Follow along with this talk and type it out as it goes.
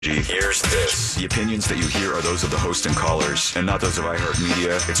Here's this. The opinions that you hear are those of the host and callers, and not those of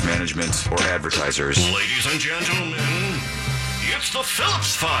iHeartMedia, its management, or advertisers. Ladies and gentlemen, it's the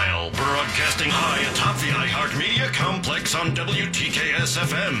Philips Phile, broadcasting high atop the iHeartMedia complex on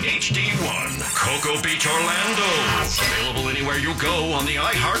WTKS-FM HD1, Cocoa Beach, Orlando. Available anywhere you go on the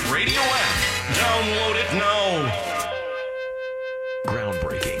iHeartRadio app. Download it now.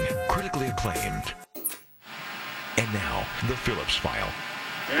 Groundbreaking, critically acclaimed. And now, the Philips Phile.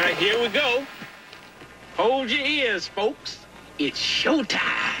 All right, here we go. Hold your ears, folks. It's showtime.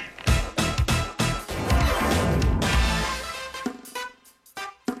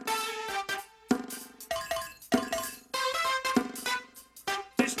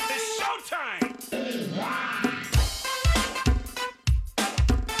 It's showtime!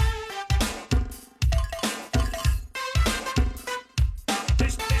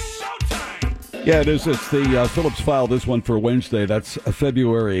 Yeah, it is. It's the Philips Phile, this one for Wednesday. That's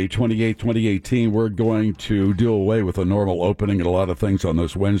February 28, 2018. We're going to do away with a normal opening and a lot of things on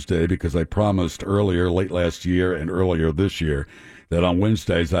this Wednesday because I promised earlier, late last year and earlier this year, that on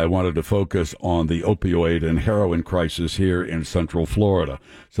Wednesdays I wanted to focus on the opioid and heroin crisis here in Central Florida.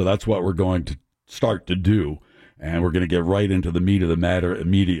 So that's what we're going to start to do. And we're going to get right into the meat of the matter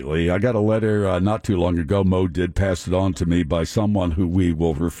immediately. I got a letter not too long ago. Mo did pass it on to me by someone who we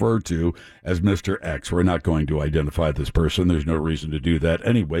will refer to as Mr. X. We're not going to identify this person. There's no reason to do that.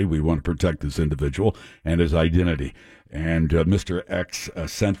 Anyway, we want to protect this individual and his identity. And Mr. X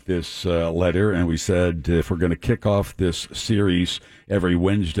sent this letter, and we said if we're going to kick off this series every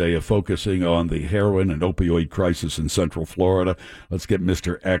Wednesday of focusing on the heroin and opioid crisis in Central Florida, let's get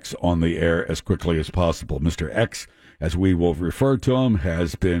Mr. X on the air as quickly as possible. Mr. X, as we will refer to him,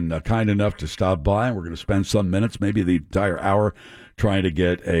 has been kind enough to stop by, and we're going to spend some minutes, maybe the entire hour, trying to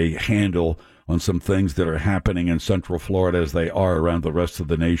get a handle on some things that are happening in Central Florida as they are around the rest of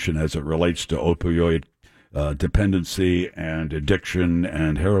the nation as it relates to opioid dependency and addiction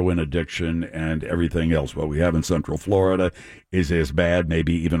and heroin addiction and everything else. What we have in Central Florida is as bad,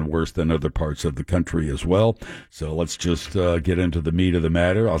 maybe even worse than other parts of the country as well. So let's just get into the meat of the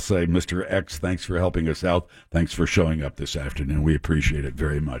matter. I'll say, Mr. X, thanks for helping us out. Thanks for showing up this afternoon. We appreciate it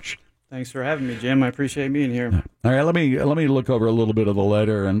very much. Thanks for having me, Jim. I appreciate being here. All right, let me look over a little bit of the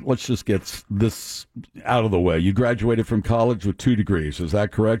letter, and let's just get this out of the way. You graduated from college with 2 degrees. Is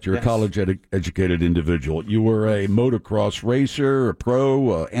that correct? You're Yes. a college-educated individual. You were a motocross racer, a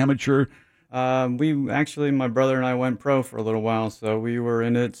pro, amateur? My brother and I went pro for a little while, so we were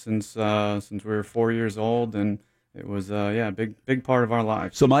in it since we were 4 years old, and it was a big part of our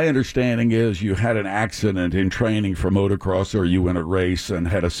lives. So my understanding is you had an accident in training for motocross, or you win a race and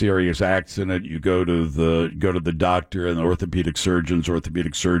had a serious accident. You go to the doctor, and the orthopedic surgeons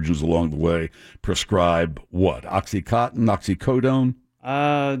along the way prescribe what? Oxycontin, oxycodone?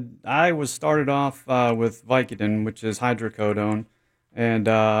 I was started off with Vicodin, which is hydrocodone,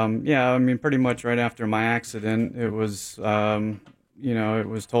 and pretty much right after my accident, it was it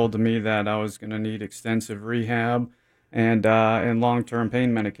was told to me that I was going to need extensive rehab and long-term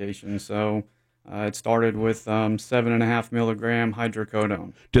pain medication. So it started with 7.5 milligram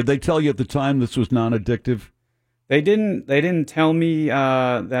hydrocodone. Did they tell you at the time this was non-addictive? They didn't tell me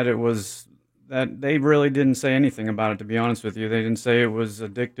that it was. That they really didn't say anything about it. To be honest with you, they didn't say it was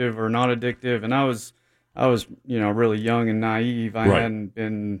addictive or not addictive. And I was really young and naive. I hadn't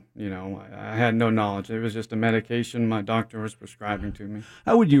been, I had no knowledge. It was just a medication my doctor was prescribing to me.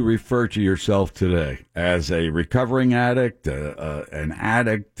 How would you refer to yourself today? As a recovering addict, an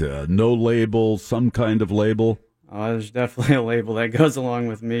addict, no label, some kind of label? There's definitely a label that goes along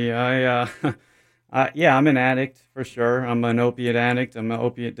with me. I'm an addict for sure. I'm an opiate addict. I'm an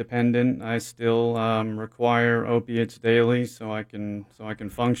opiate dependent. I still require opiates daily so I can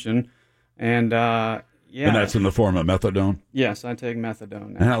function. And And that's in the form of methadone? Yes, I take methadone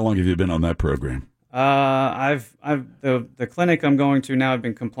now. And how long have you been on that program? The clinic I'm going to now, I've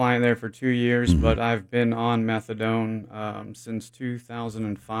been compliant there for 2 years, but I've been on methadone since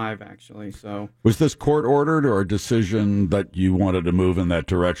 2005, actually. So was this court ordered or a decision that you wanted to move in that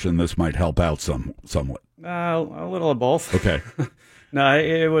direction? This might help out somewhat. A little of both. Okay. No,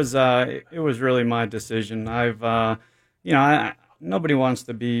 it was really my decision. Nobody wants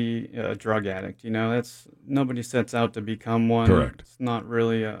to be a drug addict. Nobody sets out to become one. Correct. It's not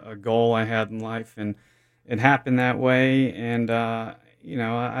really a goal I had in life, and it happened that way. And I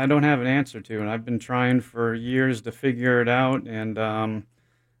don't have an answer to it. I've been trying for years to figure it out, and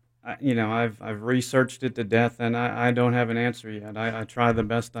I've researched it to death, and I don't have an answer yet. I try the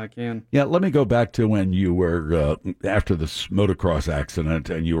best I can. Yeah, let me go back to when you were after this motocross accident,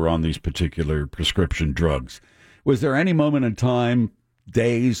 and you were on these particular prescription drugs. Was there any moment in time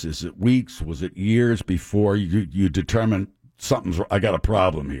days? Is it weeks? Was it years before you determined I got a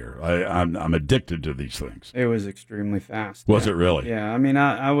problem here? I'm addicted to these things. It was extremely fast. Was it really? Yeah, I mean,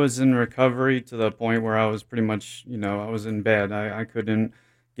 I was in recovery to the point where I was pretty much, I was in bed. I couldn't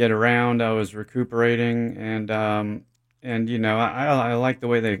get around. I was recuperating, and I like the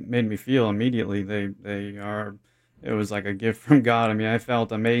way they made me feel immediately. It was like a gift from God. I mean, I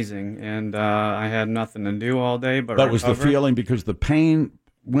felt amazing, and I had nothing to do all day but recover. Was the feeling because the pain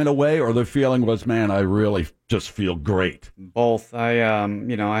went away, or the feeling was, man, I really just feel great? Both. I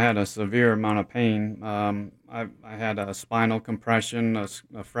had a severe amount of pain. I had a spinal compression, a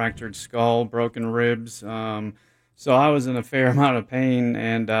fractured skull, broken ribs. So I was in a fair amount of pain,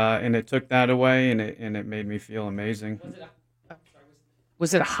 and it took that away, and it made me feel amazing.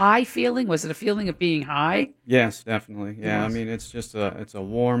 Was it a high feeling? Was it a feeling of being high? Yes, definitely. Yeah, I mean, it's a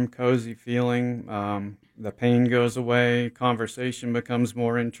warm, cozy feeling. The pain goes away. Conversation becomes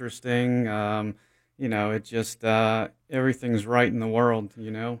more interesting. It just everything's right in the world.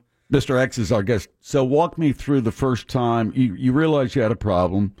 Mr. X is our guest. So walk me through the first time you realized you had a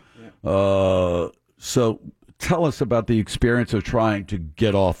problem. Yeah. So tell us about the experience of trying to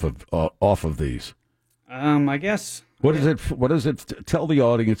get off of these. I guess. What is it? Tell the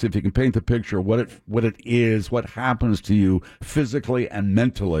audience, if you can paint the picture, what it is, what happens to you physically and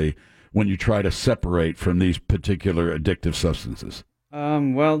mentally when you try to separate from these particular addictive substances.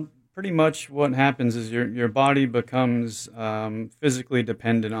 Well, pretty much what happens is your body becomes physically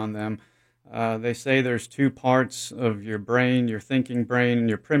dependent on them. They say there's two parts of your brain: your thinking brain and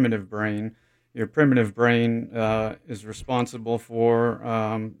your primitive brain. Your primitive brain is responsible for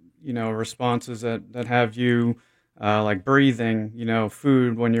responses that have you. Like breathing,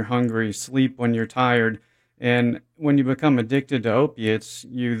 food when you're hungry, sleep when you're tired. And when you become addicted to opiates,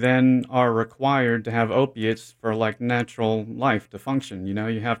 you then are required to have opiates for like natural life to function.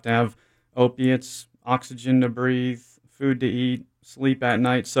 You have to have opiates, oxygen to breathe, food to eat, sleep at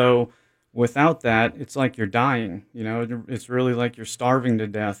night. So without that, it's like you're dying. It's really like you're starving to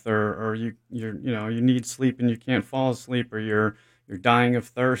death, or you need sleep and you can't fall asleep, or you're dying of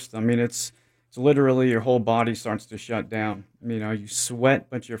thirst. I mean, it's literally your whole body starts to shut down. You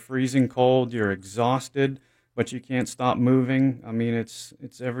sweat, but you're freezing cold. You're exhausted, but you can't stop moving. I mean, it's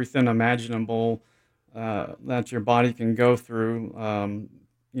everything imaginable that your body can go through,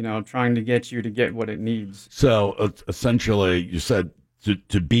 trying to get you to get what it needs. So essentially, you said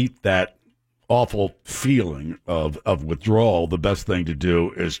to beat that awful feeling of withdrawal, the best thing to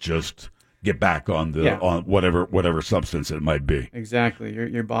do is just get back on on whatever substance it might be. Exactly.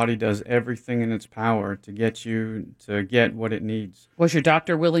 Your body does everything in its power to get you to get what it needs. Was your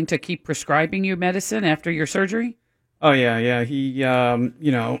doctor willing to keep prescribing you medicine after your surgery? Oh yeah. He and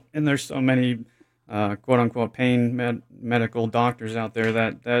there's so many quote unquote pain medical doctors out there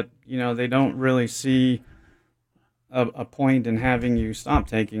that they don't really see a point in having you stop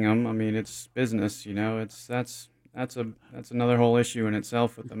taking them. I mean, it's business. That's another whole issue in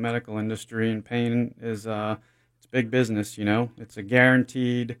itself with the medical industry, and pain is it's big business. It's a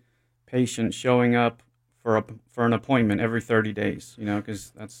guaranteed patient showing up for an appointment every 30 days.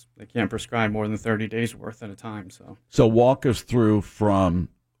 Because they can't prescribe more than 30 days worth at a time. So walk us through from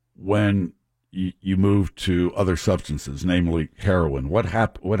when you moved to other substances, namely heroin. What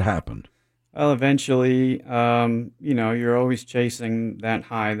happened? Well, eventually, you're always chasing that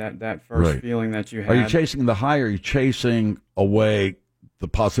high, that first feeling that you had. Are you chasing the high, or are you chasing away the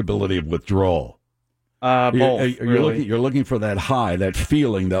possibility of withdrawal? Both, really. You're looking for that high, that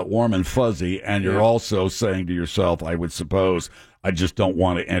feeling, that warm and fuzzy, and you're also saying to yourself, I would suppose, I just don't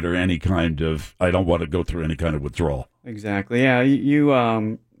want to I don't want to go through any kind of withdrawal. Exactly, yeah.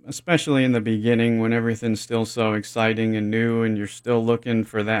 You especially in the beginning when everything's still so exciting and new and you're still looking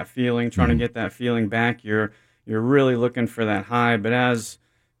for that feeling, trying to get that feeling back, you're really looking for that high. But as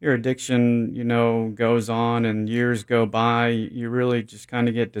your addiction, goes on and years go by, you really just kind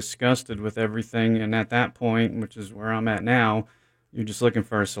of get disgusted with everything. And at that point, which is where I'm at now, you're just looking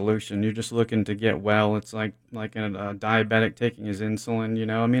for a solution. You're just looking to get well. It's like a diabetic taking his insulin,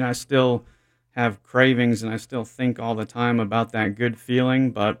 I mean, I still have cravings and I still think all the time about that good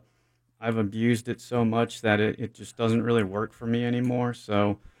feeling, but I've abused it so much that it just doesn't really work for me anymore.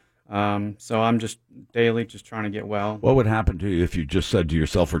 So I'm just daily just trying to get well. What would happen to you if you just said to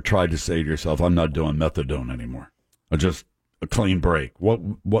yourself, or tried to say to yourself, I'm not doing methadone anymore, or just a clean break?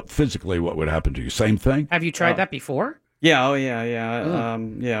 What physically, what would happen to you? Same thing? Have you tried that before? Yeah. Oh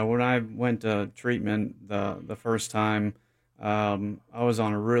yeah. When I went to treatment the first time, I was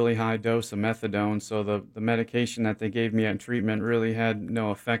on a really high dose of methadone, so the medication that they gave me at treatment really had no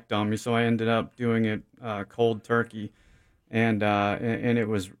effect on me, so I ended up doing it cold turkey. and it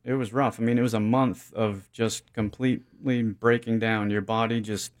was rough. I mean, it was a month of just completely breaking down. Your body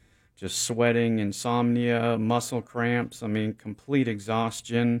just sweating, insomnia, muscle cramps. I mean, complete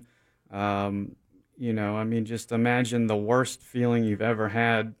exhaustion. I mean, just imagine the worst feeling you've ever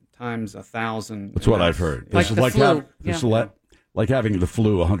had times 1,000. That's what I've heard. Like the flu. Like having the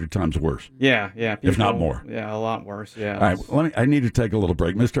flu 100 times worse. Yeah. If not more. Yeah, a lot worse, yeah. All right, I need to take a little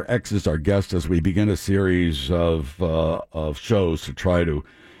break. Mr. X is our guest as we begin a series of shows to try to,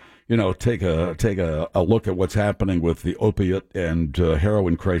 take a look at what's happening with the opiate and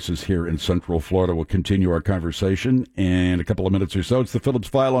heroin crisis here in Central Florida. We'll continue our conversation in a couple of minutes or so. It's the Philips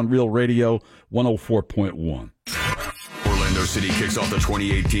Phile on Real Radio 104.1. Orlando City kicks off the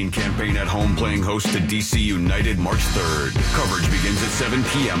 2018 campaign at home, playing host to DC United March 3rd. Coverage begins at 7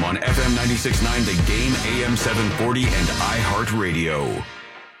 p.m. on FM 96.9, The Game, AM 740, and iHeartRadio.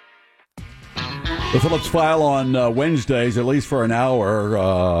 The Philips Phile on Wednesdays, at least for an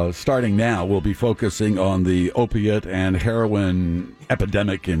hour, starting now, we'll be focusing on the opiate and heroin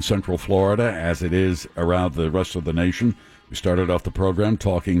epidemic in Central Florida, as it is around the rest of the nation. We started off the program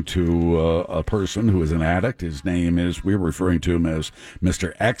talking to a person who is an addict. His name is, we're referring to him as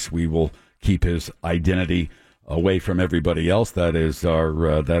Mr. X. We will keep his identity away from everybody else. That is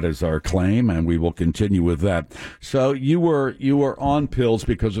our claim, and we will continue with that. So you were on pills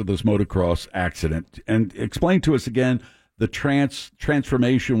because of this motocross accident, and explain to us again the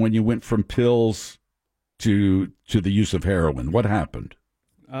transformation when you went from pills to the use of heroin. What happened?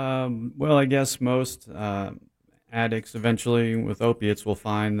 Well, I guess most addicts eventually with opiates will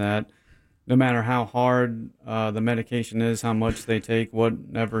find that no matter how hard the medication is, how much they take,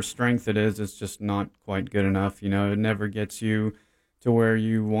 whatever strength it is, it's just not quite good enough. It never gets you to where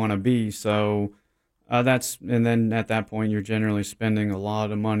you want to be. So and then at that point, you're generally spending a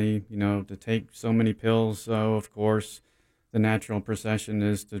lot of money, to take so many pills. So of course, the natural procession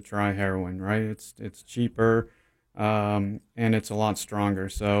is to try heroin, right? It's cheaper, and it's a lot stronger.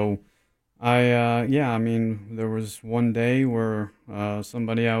 So I mean, there was one day where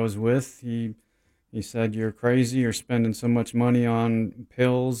somebody I was with, he said, "You're crazy. You're spending so much money on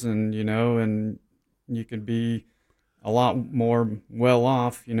pills, and and you could be a lot more well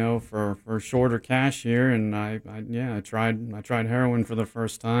off, for shorter cash here." And I tried heroin for the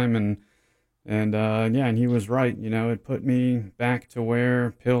first time, and he was right. It put me back to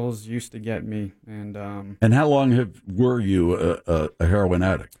where pills used to get me. And how long were you a heroin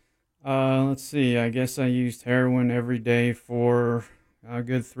addict? Let's see. I guess I used heroin every day for a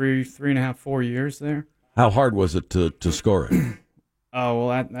good 3.5, 4 years there. How hard was it to score it? Oh,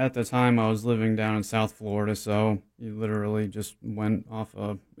 well, at the time I was living down in South Florida, so you literally just went off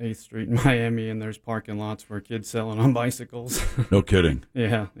of 8th Street in Miami, and there's parking lots where kids selling on bicycles. No kidding.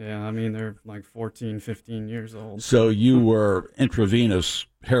 Yeah. I mean, they're like 14, 15 years old. So you were intravenous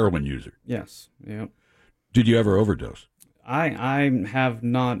heroin user? Yes. Yep. Did you ever overdose? I have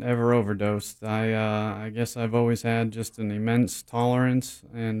not ever overdosed. I guess I've always had just an immense tolerance,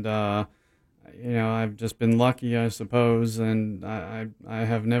 and I've just been lucky, I suppose, and I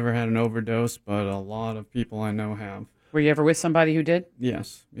have never had an overdose, but a lot of people I know have. Were you ever with somebody who did?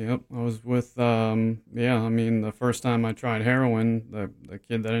 Yes. Yep. I was with I mean, the first time I tried heroin, the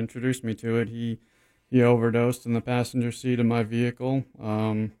kid that introduced me to it, he overdosed in the passenger seat of my vehicle.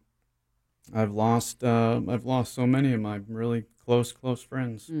 I've lost so many of my really close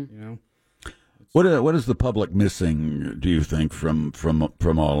friends. What is the public missing, do you think,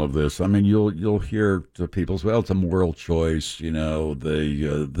 from all of this? I mean, you'll hear to people say, well, it's a moral choice.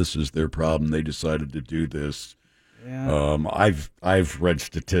 This is their problem. They decided to do this. Yeah. I've read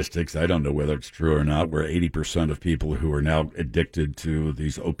statistics. I don't know whether it's true or not, where 80% of people who are now addicted to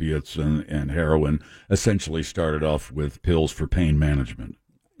these opiates and heroin essentially started off with pills for pain management.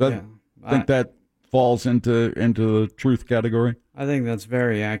 Think that falls into the truth category? I think that's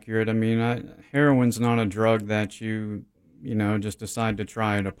very accurate. I mean, heroin's not a drug that you just decide to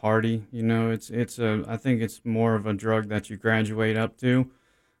try at a party. I think it's more of a drug that you graduate up to.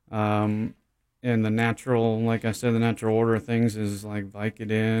 And the natural, like I said, the natural order of things is like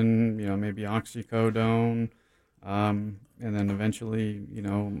Vicodin, maybe oxycodone, and then eventually,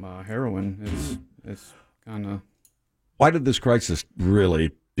 heroin is kind of. Why did this crisis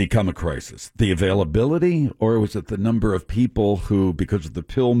really become a crisis? The availability, or was it the number of people who, because of the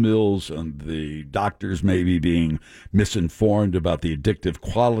pill mills and the doctors maybe being misinformed about the addictive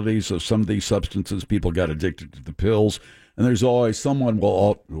qualities of some of these substances, people got addicted to the pills? And there's always someone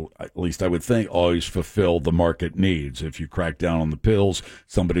will, at least I would think, always fulfill the market needs. If you crack down on the pills,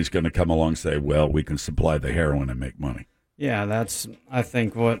 somebody's going to come along and say, well, we can supply the heroin and make money. Yeah, that's, I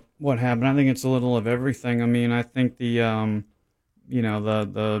think, what happened. I think it's a little of everything. I mean, I think the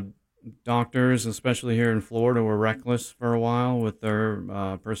doctors, especially here in Florida, were reckless for a while with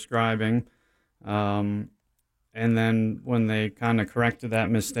their prescribing. Um, and then when they kind of corrected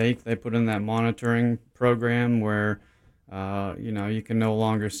that mistake, they put in that monitoring program where, you can no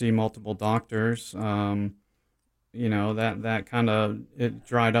longer see multiple doctors. That kind of, it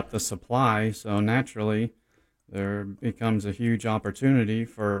dried up the supply. So naturally, there becomes a huge opportunity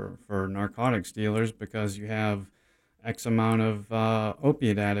for narcotics dealers because you have X amount of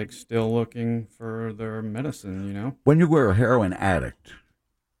opiate addicts still looking for their medicine. When you were a heroin addict,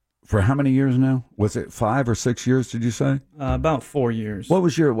 for how many years now? Was it 5 or 6 years, did you say? About 4 years. What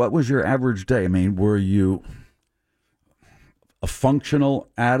was your average day? I mean, were you a functional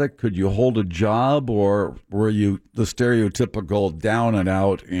addict? Could you hold a job, or were you the stereotypical down and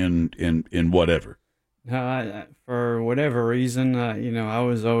out in whatever? For whatever reason, I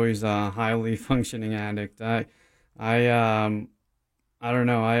was always a highly functioning addict. I don't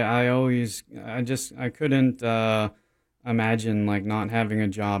know. I couldn't imagine like not having a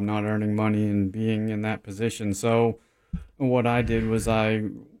job, not earning money, and being in that position. So what I did was I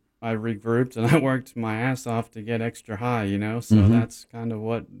regrouped and I worked my ass off to get extra high. So that's kind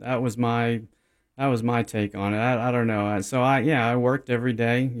of that was my take on it. I don't know. So I worked every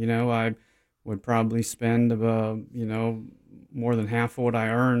day. I would probably spend more than half of what I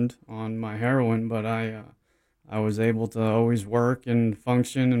earned on my heroin, but I was able to always work and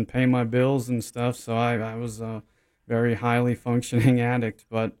function and pay my bills and stuff. So I was a very highly functioning addict.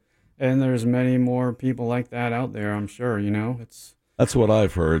 And there's many more people like that out there, I'm sure. That's what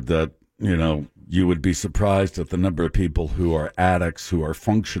I've heard, that you would be surprised at the number of people who are addicts, who are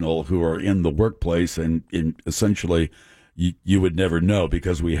functional, who are in the workplace, and essentially you would never know,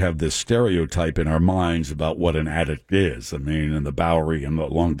 because we have this stereotype in our minds about what an addict is. I mean, in the Bowery and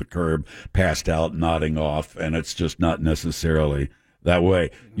along the curb, passed out, nodding off, and it's just not necessarily that way.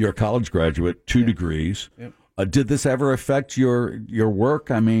 You're a college graduate, 2 degrees. Yep. Did this ever affect your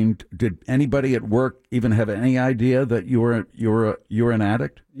work? I mean, did anybody at work even have any idea that you were an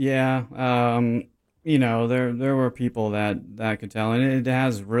addict? Yeah. There were people that could tell, and it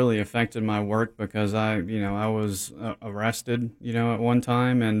has really affected my work because I was arrested, at one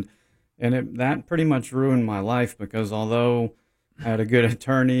time, and that pretty much ruined my life, because although I had a good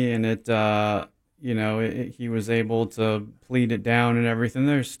attorney and he was able to plead it down and everything,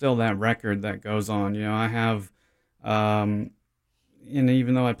 there's still that record that goes on. I have, and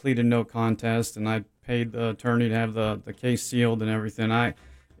even though I pleaded no contest and I paid the attorney to have the case sealed and everything,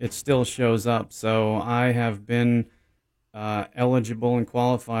 it still shows up. So I have been eligible and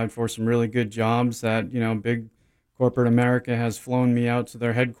qualified for some really good jobs that, big corporate America has flown me out to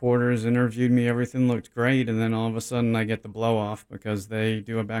their headquarters, interviewed me, everything looked great, and then all of a sudden I get the blow off because they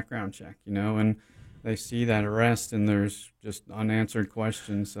do a background check, and they see that arrest and there's just unanswered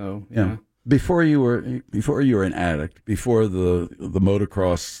questions. So yeah. Before you were an addict, before the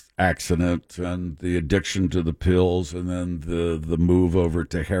motocross accident and the addiction to the pills, and then the move over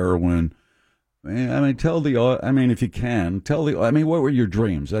to heroin, if you can, what were your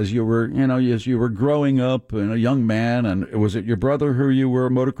dreams as you were growing up and a young man? And was it your brother who you were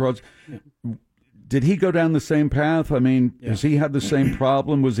motocross? Yeah. Did he go down the same path? I mean, Has he had the same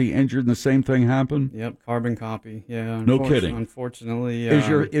problem? Was he injured and the same thing happened? Yep, carbon copy. Yeah, no kidding. Unfortunately, is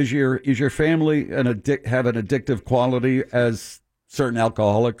your family have an addictive quality as certain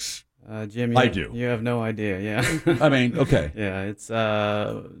alcoholics? Jim, I do. You have no idea. Yeah. I mean, okay. Yeah, it's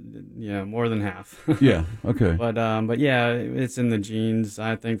more than half. Yeah. Okay. But yeah, it's in the genes,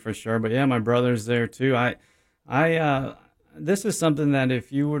 I think, for sure. But yeah, my brother's there too. This is something that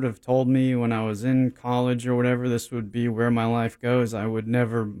if you would have told me when I was in college or whatever, this would be where my life goes, I would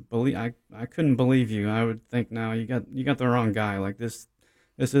never believe. I couldn't believe you. I would think, no, you got the wrong guy. Like this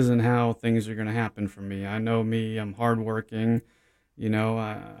isn't how things are going to happen for me. I know me. I'm hardworking.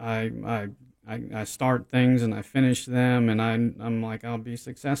 I start things and I finish them, and I'm like, I'll be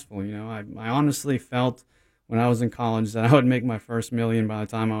successful. I honestly felt when I was in college that I would make my first $1 million by the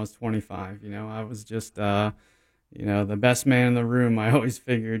time I was 25. I was just the best man in the room, I always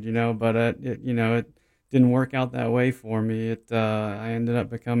figured, but it didn't work out that way for me. I ended up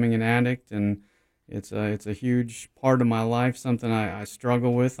becoming an addict, and it's a huge part of my life, something I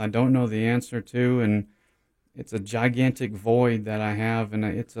struggle with. I don't know the answer to, and it's a gigantic void that I have, and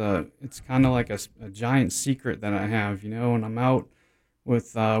it's kind of like a giant secret that I have, when I'm out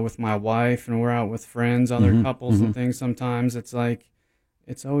with my wife and we're out with friends, other couples and things. Sometimes it's like,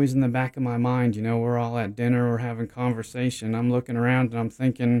 it's always in the back of my mind, we're all at dinner, we're having conversation. I'm looking around and I'm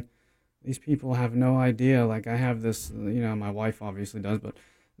thinking, these people have no idea. Like, I have this, my wife obviously does, but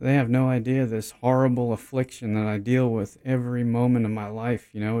they have no idea this horrible affliction that I deal with every moment of my life.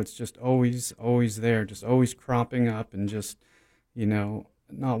 It's just always, always there, just always cropping up, and just,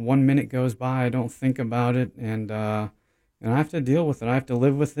 not 1 minute goes by I don't think about it, and I have to deal with it. I have to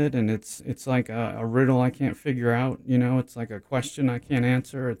live with it, and it's like a riddle I can't figure out. It's like a question I can't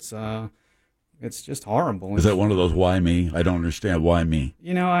answer. It's just horrible. Is that one of those why me? I don't understand why me.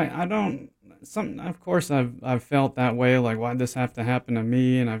 I don't. Of course, I've felt that way. Like, why'd this have to happen to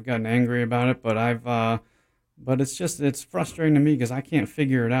me? And I've gotten angry about it. But but it's frustrating to me because I can't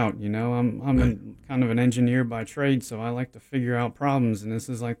figure it out. I'm kind of an engineer by trade, so I like to figure out problems. And this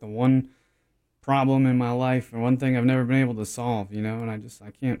is like the one problem in my life, and one thing I've never been able to solve. And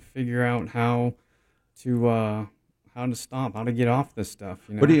I can't figure out how to stop, how to get off this stuff.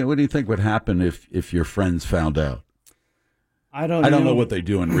 What do you think would happen if your friends found out? I don't know what they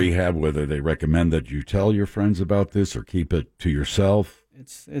do in rehab, whether they recommend that you tell your friends about this or keep it to yourself.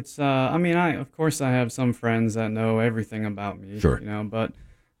 Of course I have some friends that know everything about me, sure. But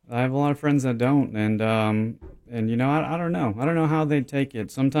I have a lot of friends that don't, and I don't know. I don't know how they'd take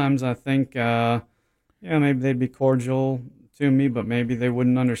it. Sometimes I think, maybe they'd be cordial to me, but maybe they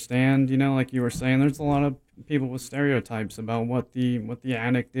wouldn't understand, like you were saying, there's a lot of people with stereotypes about what the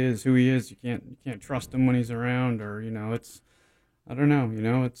addict is, who he is. You can't trust him when he's around, or I don't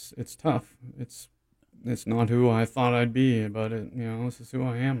know. It's tough. It's not who I thought I'd be, but this is who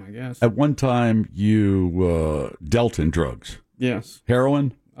I am, I guess. At one time, you dealt in drugs. Yes.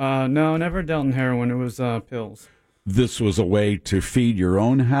 Heroin? No, never dealt in heroin. It was pills. This was a way to feed your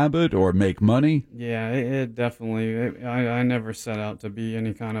own habit or make money? Yeah, it definitely. I never set out to be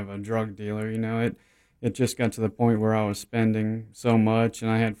any kind of a drug dealer. It just got to the point where I was spending so much, and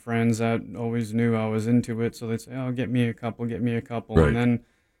I had friends that always knew I was into it, so they'd say, "Oh, get me a couple," right. And then,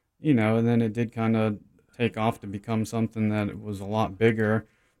 and then it did kind of take off to become something that it was a lot bigger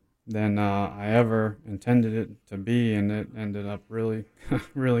than I ever intended it to be, and it ended up really,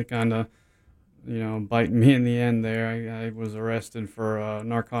 really kind of, biting me in the end there. I was arrested for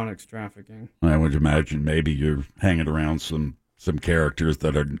narcotics trafficking. I would imagine maybe you're hanging around some characters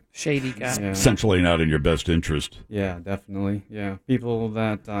that are shady guys, essentially not in your best interest. Yeah, definitely. Yeah, people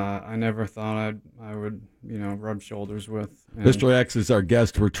that I never thought I would rub shoulders with. Mr. X is our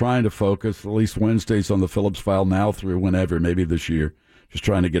guest. We're trying to focus at least Wednesdays on the Philips Phile now through whenever, maybe this year. Just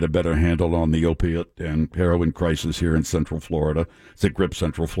trying to get a better handle on the opiate and heroin crisis here in Central Florida. As it grips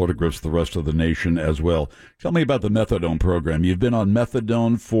Central Florida, grips the rest of the nation as well. Tell me about the methadone program. You've been on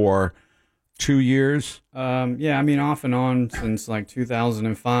methadone for 2 years? Off and on since like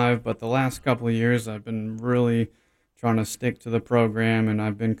 2005, but the last couple of years I've been really trying to stick to the program, and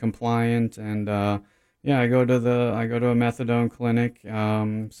I've been compliant, and I go to a methadone clinic.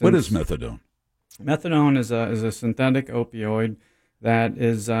 What is methadone? Methadone is a synthetic opioid that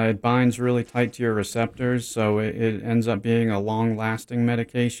is it binds really tight to your receptors, so it ends up being a long-lasting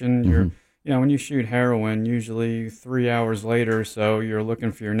medication. Mm-hmm. When you shoot heroin, usually 3 hours later, so you're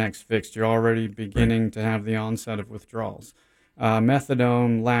looking for your next fix. You're already beginning to have the onset of withdrawals.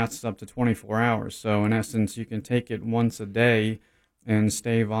 Methadone lasts up to 24 hours, so in essence, you can take it once a day and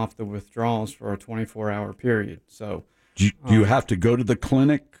stave off the withdrawals for a 24-hour period. So, do you have to go to the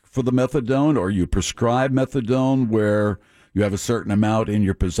clinic for the methadone, or you prescribe methadone where you have a certain amount in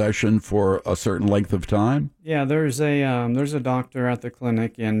your possession for a certain length of time? Yeah, there's a doctor at the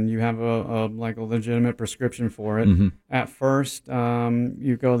clinic, and you have a legitimate prescription for it. Mm-hmm. At first,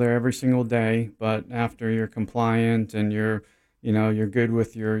 you go there every single day, but after you're compliant and you're good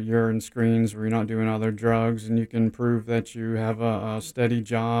with your urine screens, where you're not doing other drugs, and you can prove that you have a steady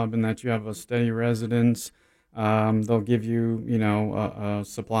job and that you have a steady residence, they'll give you, a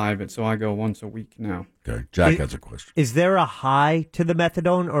supply of it. So I go once a week now. Okay. Jack has a question. Is there a high to the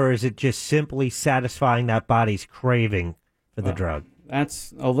methadone, or is it just simply satisfying that body's craving for the drug?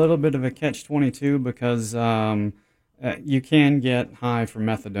 That's a little bit of a catch-22 because you can get high from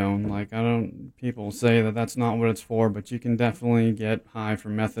methadone. People say that that's not what it's for, but you can definitely get high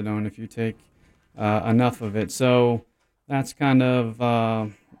from methadone if you take enough of it. So that's kind of a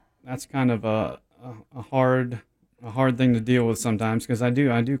hard thing to deal with sometimes, because I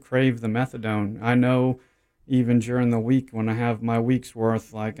do crave the methadone. I know even during the week when I have my week's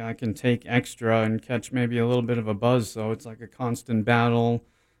worth, I can take extra and catch maybe a little bit of a buzz. So it's like a constant battle.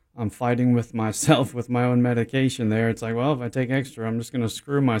 I'm fighting with myself with my own medication there. It's like, well, if I take extra, I'm just going to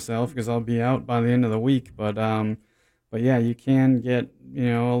screw myself because I'll be out by the end of the week. But yeah, you can get,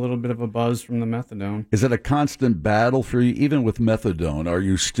 a little bit of a buzz from the methadone. Is it a constant battle for you, even with methadone? Are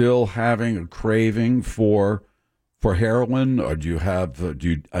you still having a craving for for heroin, or do you have?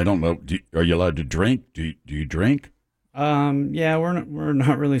 I don't know. Are you allowed to drink? Do you drink? Yeah, we're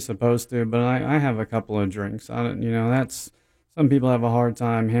not really supposed to, but I have a couple of drinks. I don't, that's some people have a hard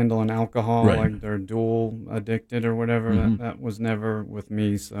time handling alcohol, Right. like they're dual addicted or whatever. That was never with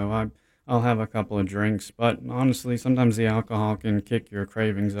me, so I'll have a couple of drinks. But honestly, sometimes the alcohol can kick your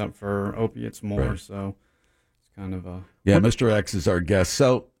cravings up for opiates more. Right. So it's kind of a Mr. X is our guest.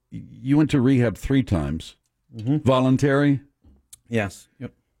 So you went to rehab 3 times, voluntary, yes,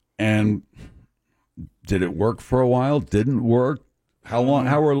 yep. and did it work for a while? Didn't work? How long?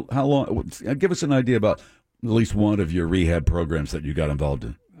 How long? Give us an idea about at least one of your rehab programs that you got involved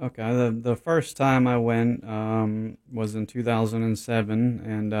in. Okay, the first time I went was in 2007,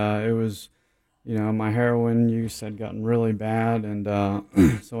 and it was, my heroin use had gotten really bad, and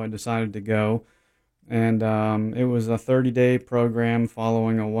so I decided to go. And it was a 30-day program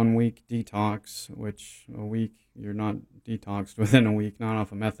following a 1-week detox, which a week, you're not detoxed within a week, not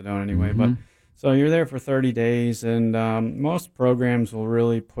off of methadone anyway, but so you're there for 30 days, and most programs will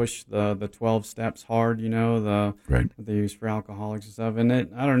really push the 12 steps hard, the they use for alcoholics and stuff. And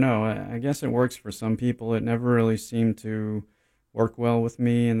I don't know, I guess it works for some people. It never really seemed to work well with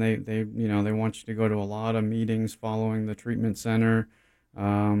me, and they want you to go to a lot of meetings following the treatment center,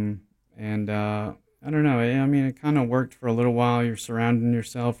 and I don't know. I mean, it kind of worked for a little while. You're surrounding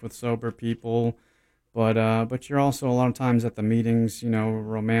yourself with sober people. But you're also a lot of times at the meetings,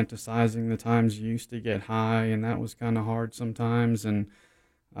 romanticizing the times you used to get high, and that was kind of hard sometimes. And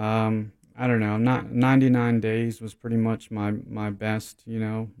I don't know, 99 days was pretty much my best,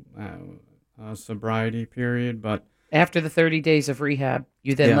 sobriety period. But After the 30 days of rehab,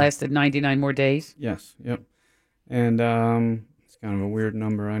 you then lasted 99 more days? Yes, yep. And it's kind of a weird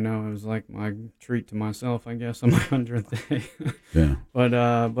number, I know. It was like my treat to myself, I guess, on my 100th day. Yeah.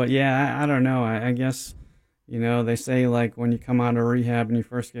 But yeah, I don't know. I guess, they say like when you come out of rehab and you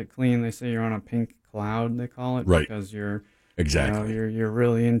first get clean, they say you're on a pink cloud, they call it. Right. Because you're Exactly. you're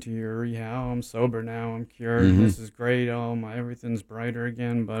really into your rehab. Oh, I'm sober now. I'm cured. This is great. Oh, everything's brighter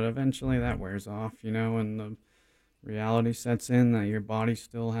again. But eventually that wears off, and the reality sets in that your body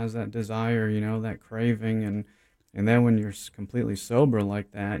still has that desire, that craving. And then when you're completely sober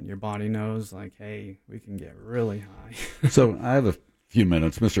like that, your body knows, like, hey, we can get really high. So I have a few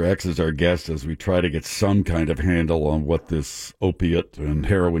minutes. Mr. X is our guest as we try to get some kind of handle on what this opiate and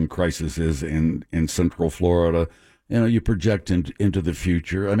heroin crisis is in Central Florida. You project into the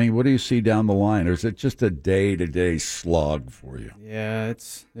future. I mean, what do you see down the line? Or is it just a day-to-day slog for you? Yeah,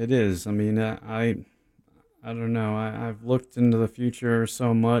 it is. I mean, I don't know. I've looked into the future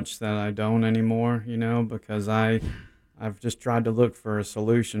so much that I don't anymore, because I've just tried to look for a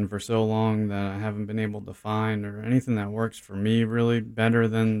solution for so long that I haven't been able to find or anything that works for me really better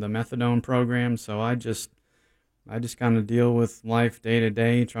than the methadone program. So I just kind of deal with life day to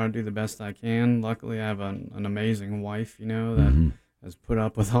day, try to do the best I can. Luckily, I have an amazing wife, that has put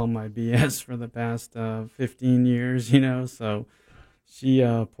up with all my BS for the past 15 years, so... She,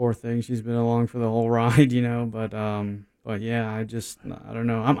 poor thing, she's been along for the whole ride, but yeah, I don't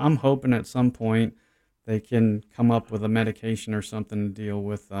know. I'm hoping at some point they can come up with a medication or something to deal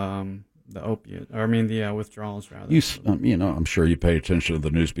with the the withdrawals rather. I'm sure you pay attention to the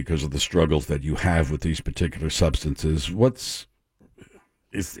news because of the struggles that you have with these particular substances.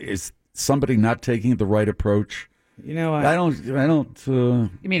 Is somebody not taking the right approach? I don't. You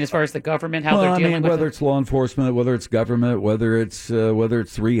mean as far as the government, how they're dealing with whether it? it's law enforcement, whether it's government, whether it's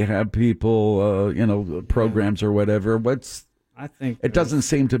rehab people, programs or whatever. I think it doesn't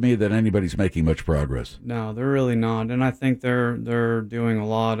seem to me that anybody's making much progress. No, they're really not, and I think they're doing a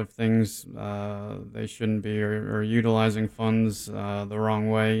lot of things they shouldn't be, or utilizing funds the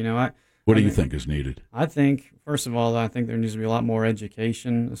wrong way. What do you think is needed? I think, first of all, there needs to be a lot more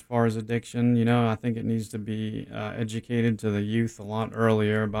education as far as addiction. I think it needs to be educated to the youth a lot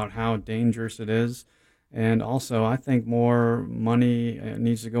earlier about how dangerous it is. And also, I think more money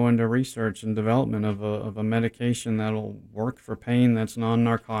needs to go into research and development of a medication that'll work for pain that's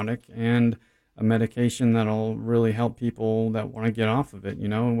non-narcotic, and a medication that'll really help people that want to get off of it,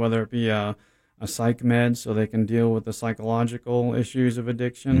 whether it be a psych med so they can deal with the psychological issues of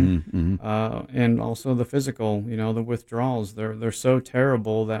addiction, and also the physical, the withdrawals. They're so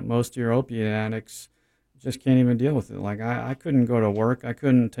terrible that most of your opiate addicts just can't even deal with it. Like I couldn't go to work. I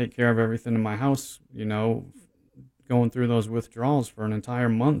couldn't take care of everything in my house, going through those withdrawals for an entire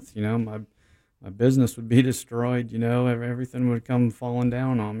month. My business would be destroyed, everything would come falling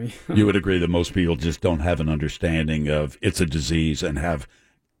down on me. You would agree that most people just don't have an understanding of it's a disease and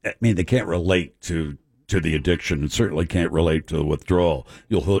they can't relate to to the addiction. It certainly can't relate to the withdrawal.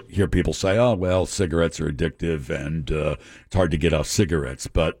 You'll hear people say, "Oh, well, cigarettes are addictive, and it's hard to get off cigarettes."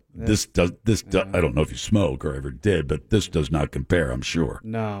 But this does. I don't know if you smoke or ever did, but this does not compare, I'm sure.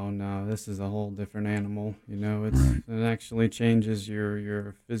 No, this is a whole different animal. It actually changes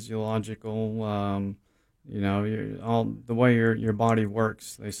your physiological. The way your body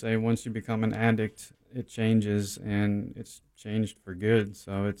works. They say once you become an addict, it changes, and it's changed for good.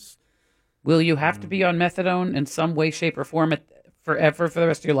 So it's. Will you have to be on methadone in some way, shape, or form forever for the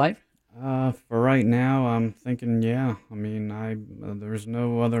rest of your life? For right now, I'm thinking, yeah. I mean, there's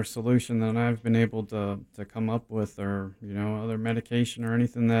no other solution that I've been able to come up with, or other medication or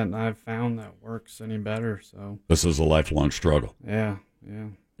anything that I've found that works any better. So this is a lifelong struggle. Yeah.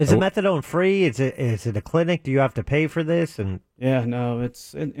 Is the methadone free? Is it a clinic? Do you have to pay for this? And yeah, no,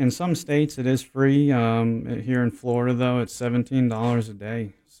 it's in some states it is free. Here in Florida, though, it's $17 a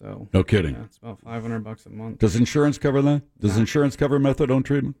day. So no kidding. Yeah, it's about $500 a month. Does insurance cover that? Does insurance cover methadone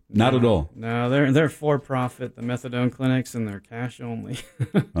treatment? Not at all. No, they're for profit. The methadone clinics, and they're cash only.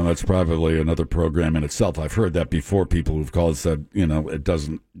 Well, that's probably another program in itself. I've heard that before. People who've called said, it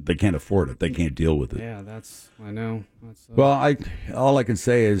doesn't. They can't afford it. They can't deal with it. Yeah, I know. Well, all I can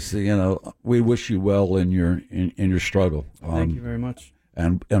say is, we wish you well in your struggle. Thank you very much.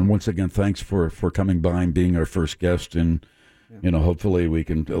 And once again, thanks for coming by and being our first guest. And hopefully we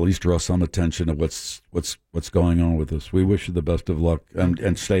can at least draw some attention to what's going on with this. We wish you the best of luck,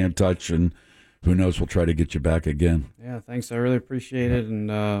 and stay in touch. And who knows, we'll try to get you back again. Yeah, thanks. I really appreciate it, and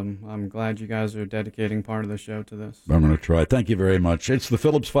I'm glad you guys are dedicating part of the show to this. I'm going to try. Thank you very much. It's the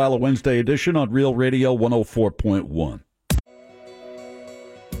Philips Phile Wednesday edition on Real Radio 104.1.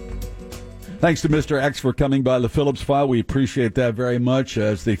 Thanks to Mr. X for coming by the Philips Phile. We appreciate that very much.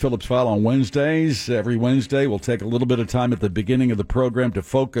 As the Philips Phile on Wednesdays, every Wednesday, we'll take a little bit of time at the beginning of the program to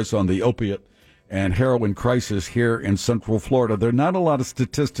focus on the opiate and heroin crisis here in Central Florida. There are not a lot of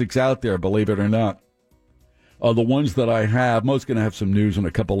statistics out there, believe it or not. The ones that I have, most going to have some news in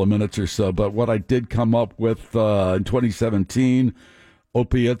a couple of minutes or so, but what I did come up with in 2017,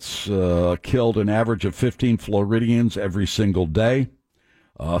 opiates killed an average of 15 Floridians every single day.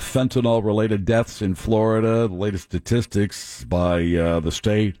 Fentanyl-related deaths in Florida, the latest statistics by the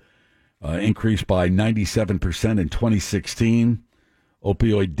state, increased by 97% in 2016.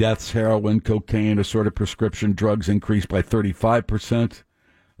 Opioid deaths, heroin, cocaine, assorted prescription drugs increased by 35%.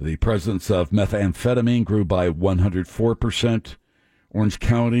 The presence of methamphetamine grew by 104%. Orange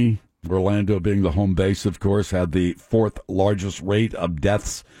County, Orlando being the home base, of course, had the fourth largest rate of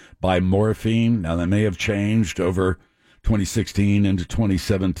deaths by morphine. Now, that may have changed over 2016 into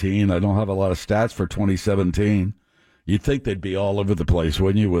 2017. I don't have a lot of stats for 2017. You'd think they'd be all over the place,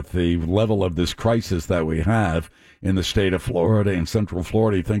 wouldn't you, with the level of this crisis that we have in the state of Florida and Central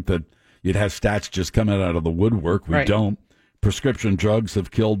Florida. You'd think that you'd have stats just coming out of the woodwork. We don't. Prescription drugs have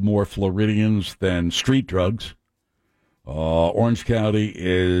killed more Floridians than street drugs. Orange County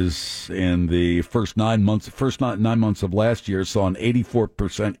is in the first 9 months of last year saw an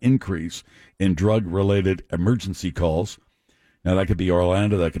 84% increase in drug-related emergency calls. Now, that could be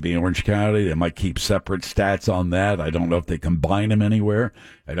Orlando, that could be Orange County. They might keep separate stats on that. I don't know if they combine them anywhere.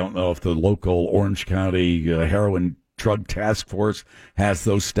 I don't know if the local Orange County heroin drug task force has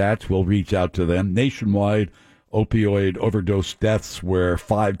those stats. We'll reach out to them. Nationwide, opioid overdose deaths were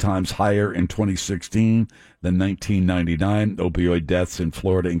 5 times higher in 2016 than 1999. Opioid deaths in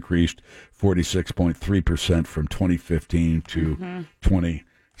Florida increased 46.3% from 2015 to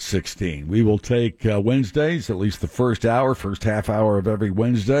 2016. We will take Wednesdays, at least the first half hour of every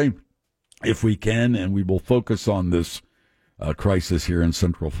Wednesday, if we can, and we will focus on this crisis here in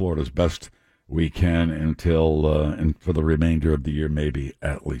Central Florida as best we can until and for the remainder of the year, maybe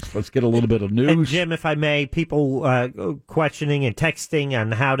at least. Let's get a little bit of news. And Jim, if I may, people questioning and texting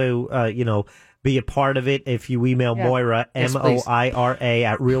on how to, be a part of it. If you email Moira, Moira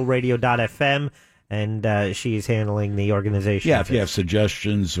at realradio.fm, and she's handling the organization. Yeah, if you have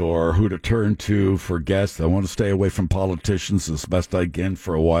suggestions or who to turn to for guests, I want to stay away from politicians as best I can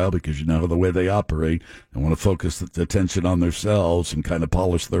for a while because you know the way they operate. I want to focus the attention on themselves and kind of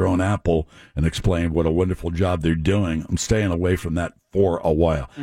polish their own apple and explain what a wonderful job they're doing. I'm staying away from that for a while.